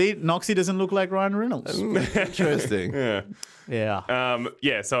weirdly, Noxie doesn't look like Ryan Reynolds. Interesting.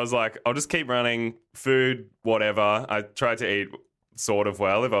 Yeah. So I was like, I'll just keep running, food, whatever. I tried to eat sort of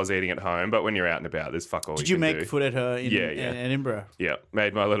well if I was eating at home, but when you're out and about, there's fuck all Did you you can make do. food at her in Yeah. Edinburgh? Yeah,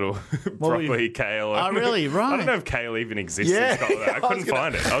 made my little were you- broccoli, kale. Oh, really? Right. I don't know if kale even exists Yeah. in Scotland. I I was couldn't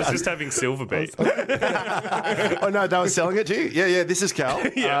find it. I was just having silver beet. Oh, no, they were selling it to you? Yeah, this is Cal.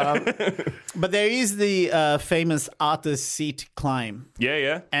 But there is the famous Arthur's Seat climb.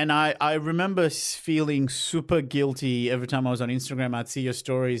 Yeah. And I remember feeling super guilty every time I was on Instagram. I'd see your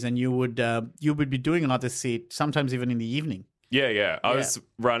stories, and you would be doing another seat, sometimes even in the evening. Yeah. I was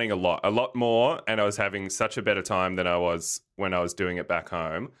running a lot more, and I was having such a better time than I was when I was doing it back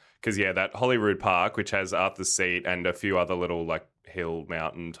home. Because, that Holyrood Park, which has Arthur's Seat and a few other little, like, hill,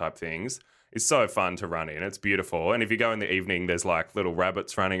 mountain type things, is so fun to run in. It's beautiful. And if you go in the evening, there's, like, little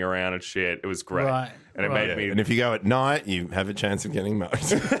rabbits running around and shit. It was great. Right, And it right. made me... And if you go at night, you have a chance of getting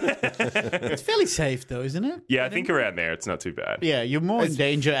mugged. It's fairly safe, though, isn't it? Yeah, I think around there it's not too bad. Yeah, you're more in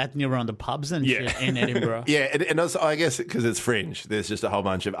danger at and around the pubs and Yeah. shit in Edinburgh. Yeah, and also, I guess because it's fringe, there's just a whole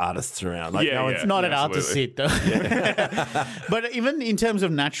bunch of artists around. Like, Yeah, no yeah. one's Not at Arthur's absolutely. Seat, though. But even in terms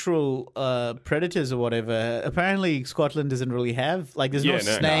of natural predators or whatever, apparently Scotland doesn't really have, like, there's no Yeah,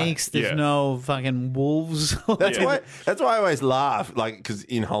 no. snakes, there's Yeah. no fucking wolves. That's Yeah. why I always laugh, like, because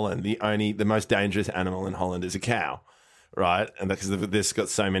in Holland, the most dangerous animal in Holland is a cow, right? And because there's got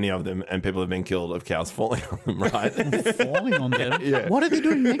so many of them, and people have been killed of cows falling on them, right? Falling on them. What are they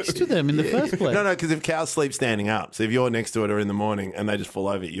doing next to them in the first place? No, because if cows sleep standing up, so if you're next to it or in the morning and they just fall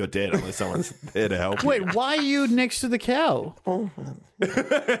over, you're dead unless someone's there to help you. Wait, why are you next to the cow?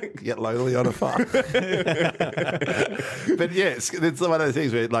 Get locally on a farm. But yeah, it's one of those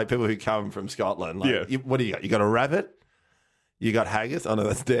things where, like, people who come from Scotland, like, Yeah. what do you got? You got a rabbit? You got haggis? Oh no,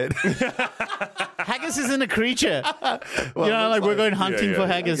 that's dead. Haggis isn't a creature. Well, you know, like looks we're going hunting yeah, for I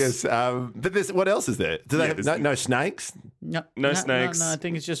haggis. Yes, but what else is there? Do they have there's- no snakes? No, snakes. No, I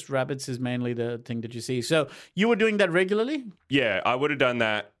think it's just rabbits is mainly the thing that you see. So you were doing that regularly? Yeah, I would have done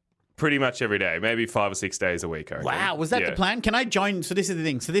that pretty much every day, maybe 5 or 6 days a week. I reckon. Wow, was that the Yeah. plan? Can I join? So this is the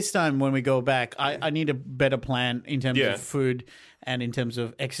thing. So this time when we go back, I need a better plan in terms Yeah. of food and in terms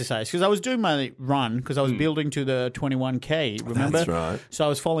of exercise. Because I was doing my run because I was building to the 21K, remember? That's right. So I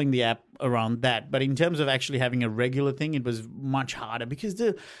was following the app around that. But in terms of actually having a regular thing, it was much harder because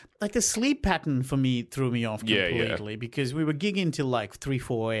the sleep pattern for me threw me off Yeah, completely because we were gigging till like 3,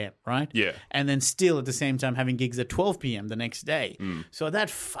 4 a.m., right? Yeah. And then still at the same time having gigs at 12 p.m. the next day. So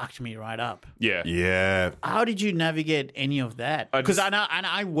that fucked me right up. Yeah. Yeah. How did you navigate any of that? I Because just-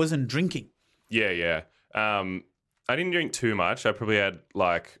 I wasn't drinking. Yeah. I didn't drink too much. I probably had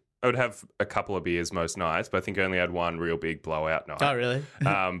I would have a couple of beers most nights, but I think I only had one real big blowout night. Oh, really?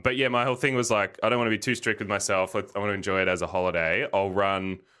 But yeah, my whole thing was like, I don't want to be too strict with myself. I want to enjoy it as a holiday. I'll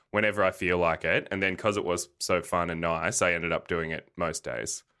run whenever I feel like it. And then because it was so fun and nice, I ended up doing it most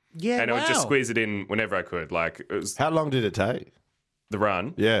days. Yeah, And I wow. would just squeeze it in whenever I could. Like it was How long did it take? the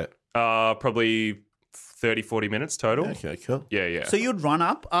run, Yeah. probably 30, 40 minutes total. Okay, cool. Yeah. So you'd run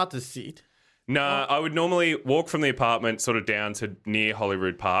up Arthur's Seat. No, I would normally walk from the apartment sort of down to near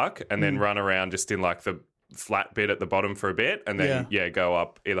Holyrood Park and then run around just in like the flat bit at the bottom for a bit and then, go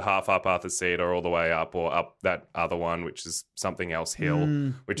up either half up Arthur's Seat or all the way up or up that other one, which is something else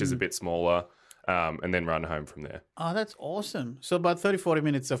hill, which is a bit smaller, and then run home from there. Oh, that's awesome. So about 30, 40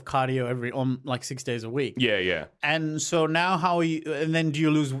 minutes of cardio on like 6 days a week. Yeah. And so now how are you, and then do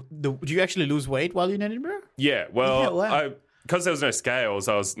you actually lose weight while you're in Edinburgh? Yeah, well, Yeah, wow. because there was no scales,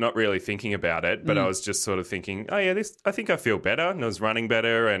 I was not really thinking about it, but I was just sort of thinking, oh yeah, I think I feel better, and I was running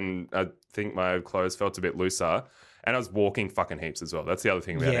better, and I think my clothes felt a bit looser, and I was walking fucking heaps as well. That's the other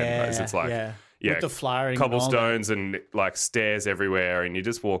thing about Edinburgh is it's like, With the flying and all that. cobblestones and like stairs everywhere, and you're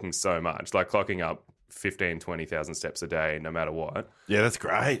just walking so much, like clocking up 15, 20,000 steps a day, no matter what. Yeah, that's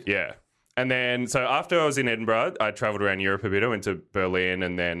great. Yeah. And then, so after I was in Edinburgh, I traveled around Europe a bit. I went to Berlin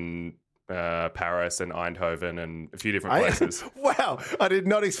and then Paris and Eindhoven and a few different places. Wow, I did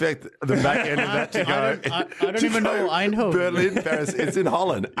not expect the back end of that to go. I don't even know Eindhoven. Berlin, Paris. It's in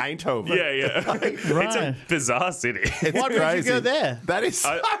Holland. Eindhoven. Yeah. It's a Right. bizarre city. It's Why did you go there? That is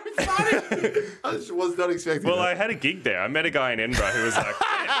so funny. I just was not expecting Well, that. I had a gig there. I met a guy in Edinburgh who was like,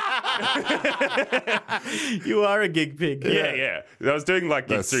 You are a gig pig. yeah. I was doing like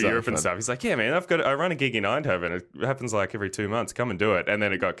gigs That's through so Europe and fun. stuff. He's like, yeah, man, I run a gig in Eindhoven. It happens like every 2 months. Come and do it. And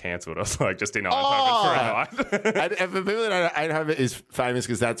then it got cancelled. I was like, just in Eindhoven for a night. And for people that don't know, Eindhoven is famous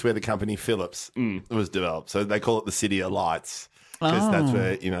because that's where the company Philips was developed. So they call it the City of Lights because that's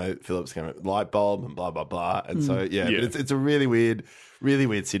where, Philips came up, light bulb and blah, blah, blah. And so, Yeah. but it's a really weird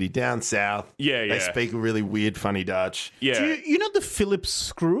city down south. Yeah. They speak really weird, funny Dutch. Yeah. Do you know the Philips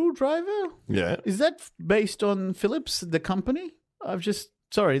screwdriver? Yeah. Is that based on Philips, the company?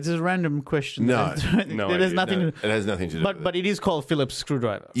 Sorry, this is a random question. No. No It has idea. nothing It has nothing to do with it. but it is called Philips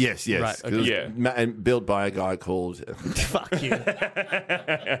screwdriver. Yes. Right, 'Cause okay. it was Yeah. and built by a guy called... Fuck you.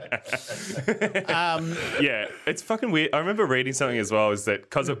 Yeah, it's fucking weird. I remember reading something as well, is that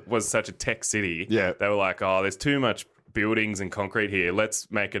because it was such a tech city, Yeah. they were like, oh, there's too much buildings and concrete here.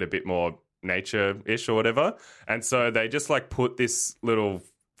 Let's make it a bit more nature-ish or whatever. And so they just like put this little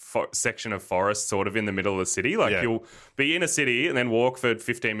section of forest sort of in the middle of the city. Like Yeah. you'll be in a city and then walk for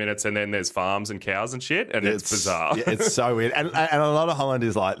 15 minutes and then there's farms and cows and shit. And it's bizarre. Yeah, it's so weird. And a lot of Holland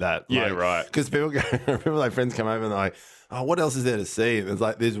is like that. Yeah, right. Because people like friends come over and they're like, oh, what else is there to see? And it's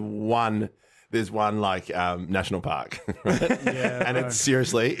like, there's one like national park, right? Yeah, and it's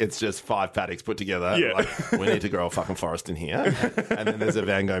seriously, it's just 5 paddocks put together. Yeah. Like, we need to grow a fucking forest in here, and then there's a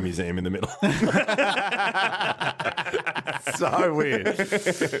Van Gogh museum in the middle. So weird.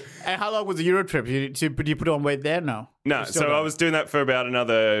 And how long was the Euro trip? Did you put on weight there? No. No, You still so don't? I was doing that for about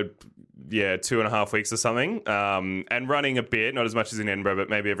another 2.5 weeks or something, and running a bit, not as much as in Edinburgh, but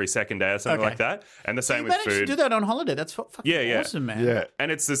maybe every second day or something Okay. like that. And the same You with managed to food. do that on holiday. That's fucking Yeah. awesome, man. Yeah.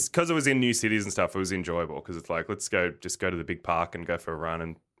 And it's this because it was in new cities and stuff. It was enjoyable because it's like let's go to the big park and go for a run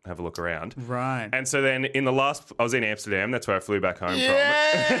and have a look around. Right. And so then in the last, I was in Amsterdam. That's where I flew back home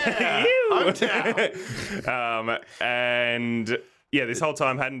from. And yeah, this whole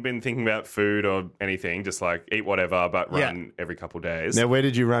time hadn't been thinking about food or anything. Just like eat whatever, but run every couple of days. Now, where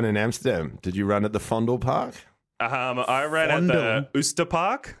did you run in Amsterdam? Did you run at the Fondel Park? I ran at the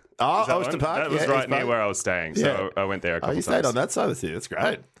Oosterpark. Oh, Is that one? Oosterpark. That was Yeah, right near Oosterpark. where I was staying. So I went there a Oh, couple you times. stayed on that side of the city. That's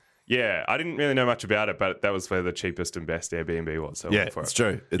great. Yeah, I didn't really know much about it, but that was where the cheapest and best Airbnb was. So I Yeah, went for it's it.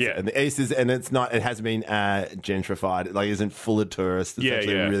 true. It's, Yeah. and the east is, and it's not. It hasn't been gentrified. It, like, isn't full of tourists. It's Yeah,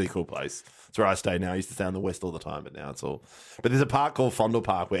 actually yeah. a really cool place. It's where I stay now. I used to stay on the west all the time, but now it's all. But there's a park called Fondel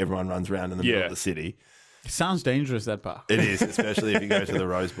Park where everyone runs around in the middle Yeah. of the city. It sounds dangerous, that park. It is, especially if you go to the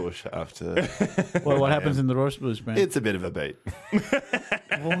Rose Bush after. Well, what happens in the Rosebush, man? It's a bit of a beat.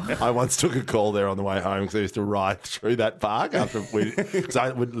 I once took a call there on the way home because I used to ride through that park after because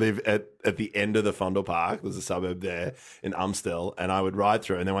I would live at the end of the Fondel Park. There's a suburb there in Umstel, and I would ride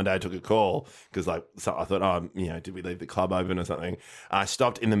through. And then one day I took a call because I thought, did we leave the club open or something? I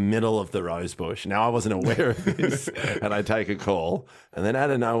stopped in the middle of the Rose Bush. Now I wasn't aware of this, and I take a call, and then out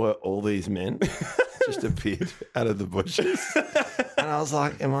of nowhere, all these men just appeared out of the bushes. And I was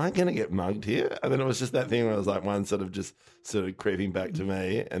like, am I going to get mugged here? And then it was just that thing where I was like, one sort of creeping back to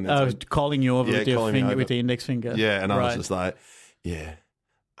me. And then so- calling you over Yeah, with your calling me finger, over. with the index finger. yeah, and I was Right. just like, yeah,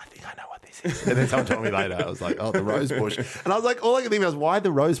 I think I know what this is. And then someone told me later, I was like, oh, the rose bush. And I was like, all I could think about was, why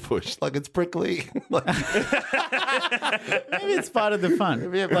the rose bush? Like, it's prickly. Like, Maybe it's part of the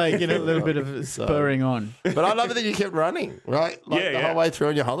fun. Like, a little bit of spurring on. but I love it that you kept running, right? Like Yeah, the yeah. whole way through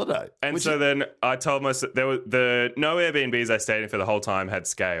on your holiday. And so then I told myself there were the no Airbnbs I stayed in for the whole time had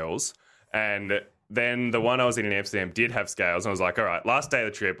scales, and then the one I was in Amsterdam did have scales. And I was like, all right, last day of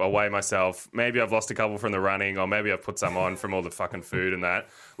the trip, I'll weigh myself. Maybe I've lost a couple from the running, or maybe I've put some on from all the fucking food and that.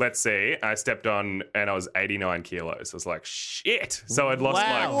 Let's see. I stepped on and I was 89 kilos. I was like, shit. So I'd lost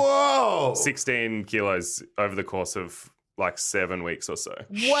Wow. Whoa. like 16 kilos over the course of like 7 weeks or so.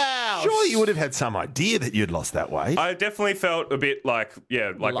 Wow. Surely you would have had some idea that you'd lost that weight. I definitely felt a bit like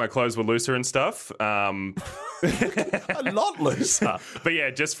my clothes were looser and stuff. A lot looser. But yeah,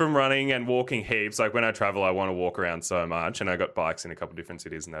 just from running and walking heaps. Like when I travel, I want to walk around so much, and I got bikes in a couple different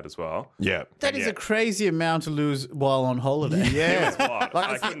cities and that as well. Yeah. That is Yeah. a crazy amount to lose while on holiday. Yeah. It was wild. Like,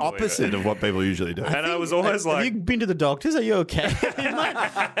 I it's the couldn't believe opposite it. of what people usually do. And I was always Have like, you been to the doctors? Are you okay? You might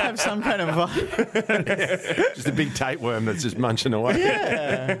have some kind of Just a big tapeworm that's just munching away.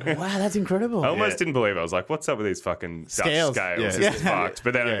 Yeah. Wow, that's incredible. I almost didn't believe it. I was like, what's up with these fucking Dutch Scales. scales? Yeah. This is fucked.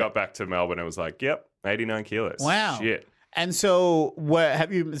 But then I got back to Melbourne and was like, yep, 89 kilos. Wow. Shit. And so, where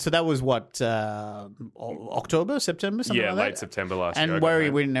have you? So that was what October, September, something Yeah, like that? late September last year. I And got where are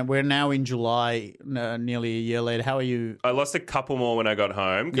home. we? We're now in July, nearly a year later. How are you? I lost a couple more when I got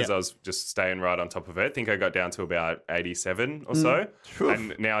home because Yeah. I was just staying right on top of it. I think I got down to about 87 or so.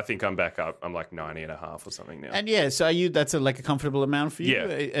 And now I think I'm back up. I'm like 90 and a half or something now. And yeah, so are you? That's like a comfortable amount for you.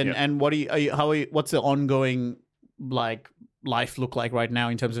 Yeah, And what are you? How are you? What's the ongoing like life look like right now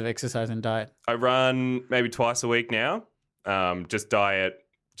in terms of exercise and diet? I run maybe twice a week now. Just diet,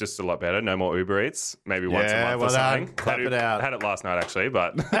 just a lot better. No more Uber Eats. Maybe once a Yeah, month well or something. done. Clap it out. Had it last night actually,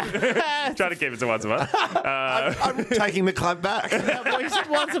 but try to keep it to once a month. I'm taking the club back. Well, you said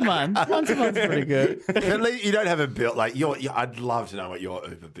once a month. Once a month's pretty good. At least you don't have a bill like I'd love to know what your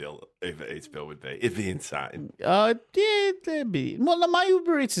Uber Eats bill would be. It'd be insane. Yeah, there'd be. Well, no, my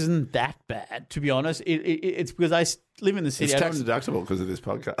Uber Eats isn't that bad, to be honest. It's because I live in the city. It's I tax don't- deductible because of this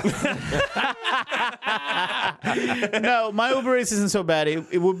podcast. No, my Uber Eats isn't so bad.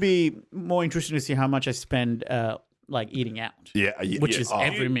 It would be more interesting to see how much I spend, like eating out. Which is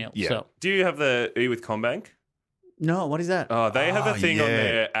every meal. yeah. So Do you have the Eat with Combank? no, what is that? Oh, they have a thing on yeah.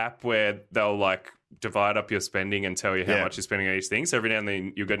 their app where they'll like divide up your spending and tell you how Yeah. much you're spending on each thing. So every now and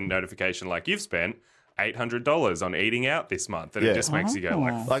then you get a notification like you've spent $800 on eating out this month, and Yeah. it just makes you go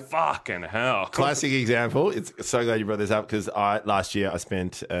like fucking hell. Classic example. It's so glad you brought this up because last year I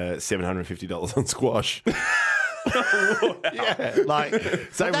spent $750 on squash. Yeah, like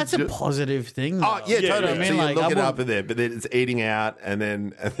so But that's a positive thing. Though. Oh yeah, You know totally. what I So mean, you like, look I it won't- up in there, but then it's eating out, and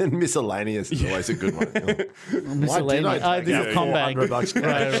then miscellaneous is always a good one. Miscellaneous. Why did This I is take Combank.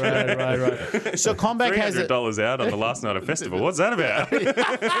 $400 Right. So Combank has a, $300 out on the last night of festival. What's that about?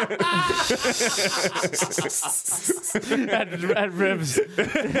 at Ribs.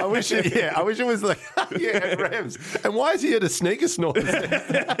 I wish it was like at Revs. And why is he at a sneaker snort? That's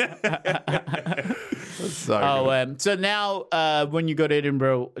so Oh, good. so now when you go to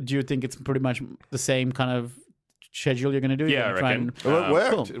Edinburgh, do you think it's pretty much the same kind of schedule you're going to do? Yeah, You're I gonna try reckon. and- Well, it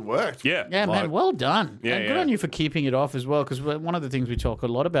worked. Cool. It worked. Yeah. Yeah, man, well done. Yeah, and good yeah. on you for keeping it off as well, because one of the things we talk a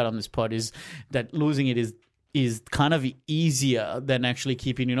lot about on this pod is that losing it is kind of easier than actually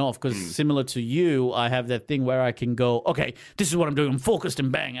keeping it off. Because similar to you, I have that thing where I can go, okay, this is what I'm doing. I'm focused and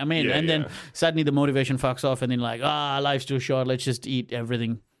bang, I'm in. Yeah, and then yeah. suddenly the motivation fucks off and then like, life's too short. Let's just eat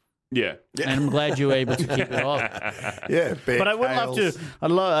everything. Yeah. And I'm glad you were able to keep it off. Yeah, But I would love to. tails.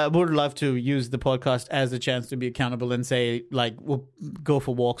 I would love to use the podcast as a chance to be accountable and say, like, we'll go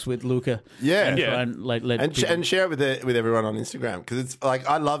for walks with Luca. Yeah. and Yeah. try and like let And, people- and share it with everyone on Instagram because it's like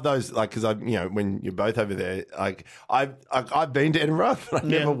I love those because I when you're both over there like I've been to Edinburgh but I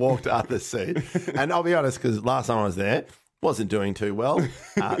never walked Arthur Seat and I'll be honest because last time I was there wasn't doing too well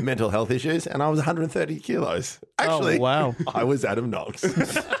mental health issues and I was 130 kilos actually wow. I was Adam Knox.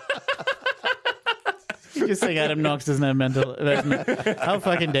 You just think Adam Knox doesn't have mental. How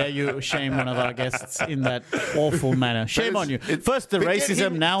fucking dare you shame one of our guests in that awful manner? Shame on you. First the But get racism,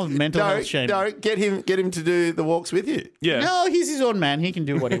 him- now mental health shame. Get him to do the walks with you. Yeah. No, he's his own man. He can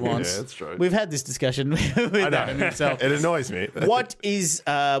do what he wants. Yeah, that's true. We've had this discussion with Adam himself. It annoys me. What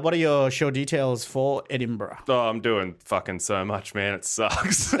are your show details for Edinburgh? Oh, I'm doing fucking so much, man. It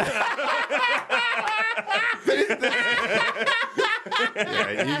sucks.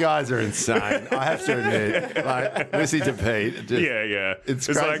 Yeah, you guys are insane. I have to admit, like listening to Pete. Just, yeah. It's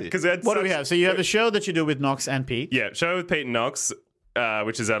like crazy. because What do we have? So you have a show that you do with Knox and Pete. Yeah, show with Pete and Knox,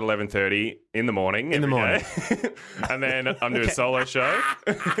 which is at 11:30 in the morning. In the every morning. day. And then I'm doing a solo show.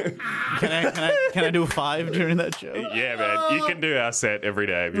 Can I do 5 during that show? Yeah, man, you can do our set every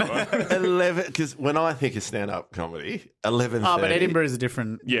day if you want. 11 because when I think of stand-up comedy, 11:30. Oh, but Edinburgh is a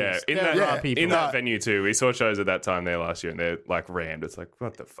different. Yeah, beast. in There that, are people. in that venue too. We saw shows at that time there last year, and they're like rammed. It's like,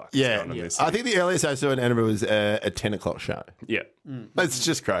 what the fuck? is Yeah, going on in this I city? think the earliest I saw in Edinburgh was a 10 o'clock show. Yeah, That's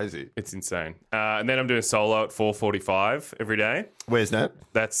just crazy. it's insane. And then I'm doing solo at 4:45 every day. Where's that?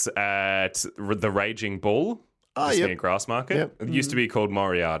 That's at the Raging Bull. Just yep. near Grassmarket. Yep. It used to be called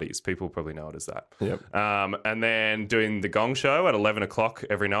Moriarty's. People probably know it as that. Yep. And then doing the Gong Show at 11 o'clock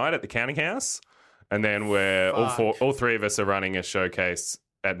every night at the Counting House. And then we're all three of us are running a showcase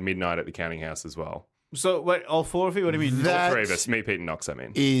at midnight at the Counting House as well. So, wait, all 4 of you? What do you mean? That- All three of us, me, Pete, and Knox, I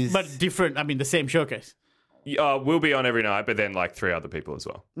mean. Is But different. I mean, the same showcase. We'll be on every night, but then like 3 other people as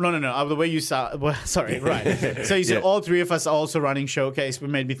well. No. The way you saw. Well, sorry, right. So you said all 3 of us are also running showcase. We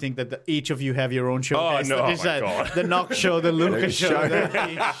made me think that each of you have your own showcase. no, That oh is, my God. The Knox show, the Lucas show, show. the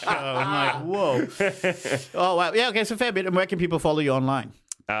Pete show. I'm like, whoa. Oh, wow. Yeah, okay, so fair bit. And where can people follow you online?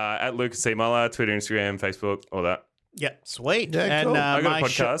 At Lucas C. Muller, Twitter, Instagram, Facebook, all that. Yeah, sweet. Yeah, and cool. I got my a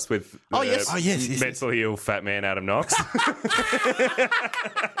podcast with yes. yes. mentally ill fat man Adam Knox.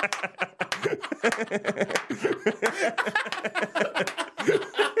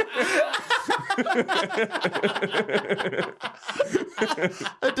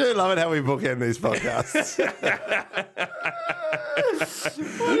 I do love it how we bookend these podcasts.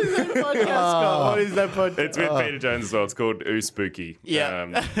 What is that podcast called? What is that podcast? It's with Peter Jones as well. It's called Ooh Spooky. Yeah.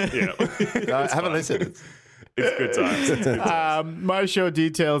 No, have a listen. It's good times. It's good times. My show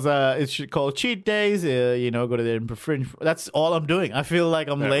details, it's called Cheat Days. Go to the Fringe. That's all I'm doing. I feel like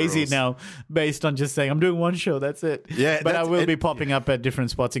I'm lazy rules. now based on just saying I'm doing one show. That's it. Yeah, but I that's- will it- be popping up at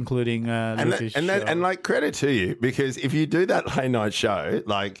different spots, including Lucas' show. And like credit to you, because if you do that late night show,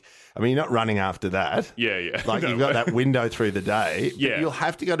 like, I mean, you're not running after that. Yeah. Like, No, you've got that window through the day. But Yeah. you'll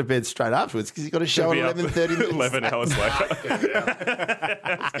have to go to bed straight afterwards because you've got to show at Be up 11:30 minutes. 11 hours later.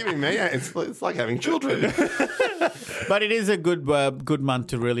 It's giving me, it's like having children. But it is a good month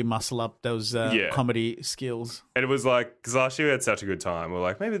to really muscle up those comedy skills. And it was like, because last year we had such a good time. We're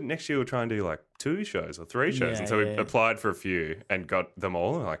like, maybe next year we'll try and do like 2 shows or 3 shows. Yeah, and so we yeah. applied for a few and got them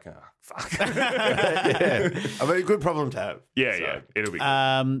all. And we're like, oh, fuck. Yeah. I mean, a good problem to have. Yeah. It'll be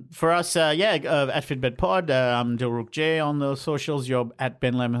good. For us, at Fitbit Pod, I'm Dilruk J on the socials. You're at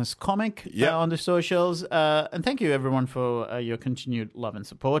Ben Lemons Comic on the socials. And thank you, everyone, for your continued love and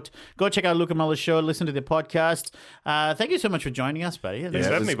support. Go check out Luca Muller's show. Listen to the podcast. Thank you so much for joining us, buddy. Thanks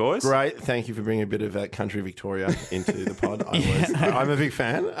for it having me, was boys. Great. Thank you for bringing a bit of country Victoria into the pod. I'm a big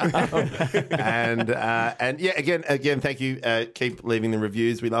fan. And again, thank you. Keep leaving the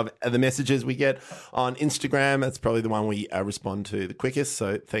reviews. We love the messages we get on Instagram. That's probably the one we respond to the quickest.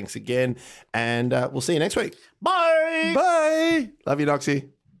 So thanks again. And we'll see you next week. Bye. Bye. Love you, Noxie.